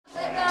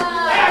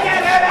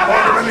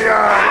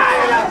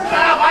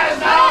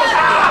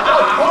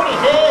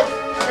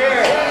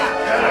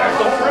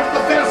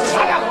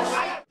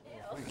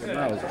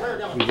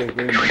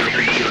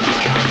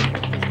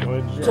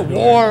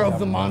War of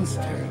the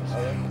Monsters.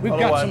 We've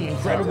got some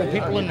incredible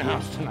people in the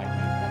house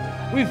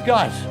tonight. We've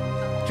got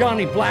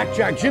Johnny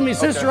Blackjack, Jimmy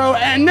Cicero,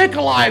 and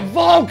Nikolai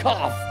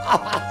Volkoff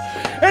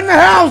in the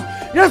house.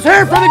 Let's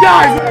hear it for the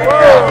guys.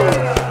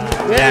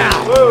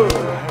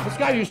 Yeah. This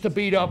guy used to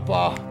beat up,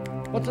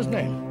 what's his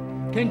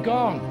name? King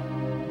Kong.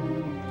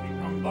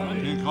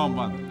 King Kong.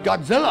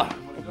 Godzilla.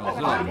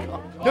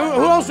 Dude,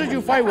 who else did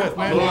you fight with,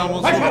 man?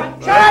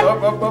 Shut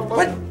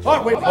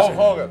up! Wait, Hulk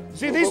Hogan.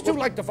 See, these two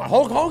like to fight.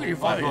 Hulk Hogan, you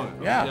fight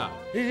with. Yeah.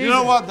 You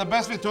know what? The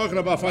best we're talking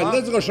about fight.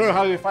 Let's go show you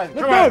how you fight.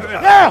 Come on.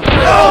 Yeah!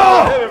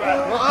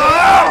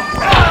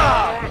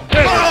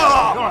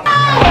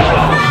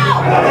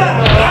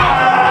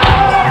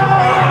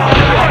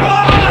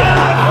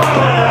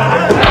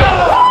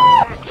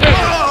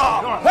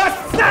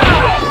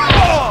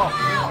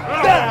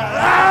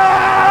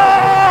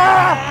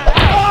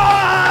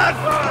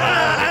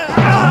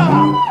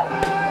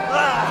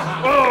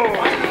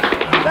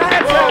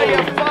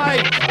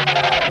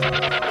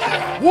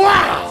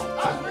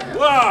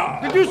 Wow!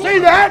 Did you see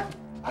that?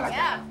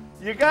 Yeah.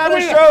 You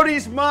gotta show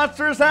these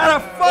monsters how to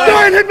fight! Go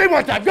ahead, hit me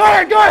one time! Go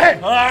ahead, go ahead!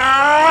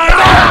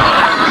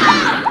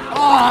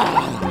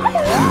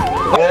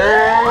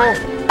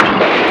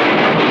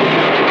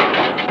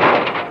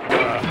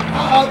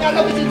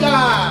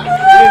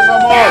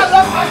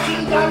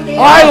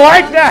 I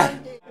like that!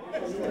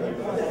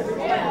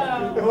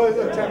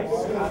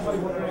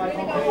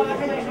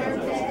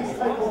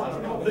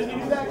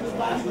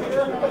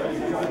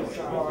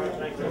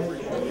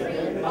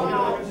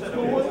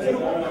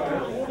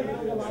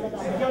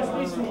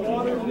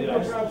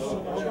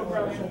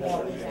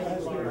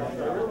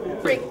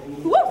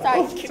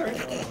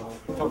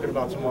 Talking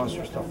about some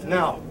monster stuff.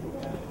 Now,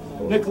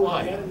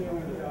 Nikolai,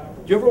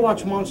 do you ever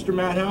watch Monster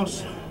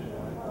Madhouse?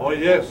 Oh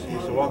yes,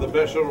 it's one of the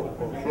best show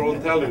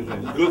on television.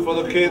 It's good for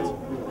the kids,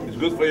 it's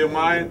good for your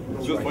mind,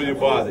 it's good for your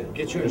body.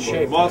 Get you in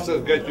shape.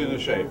 Monsters get you in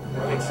shape.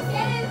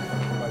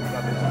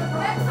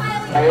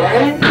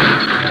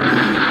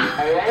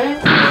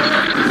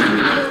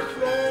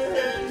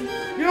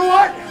 You know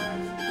what?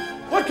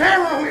 What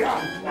camera are we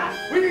on?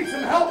 We need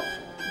some help.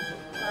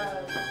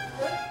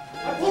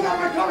 I pulled out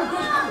my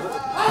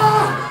color.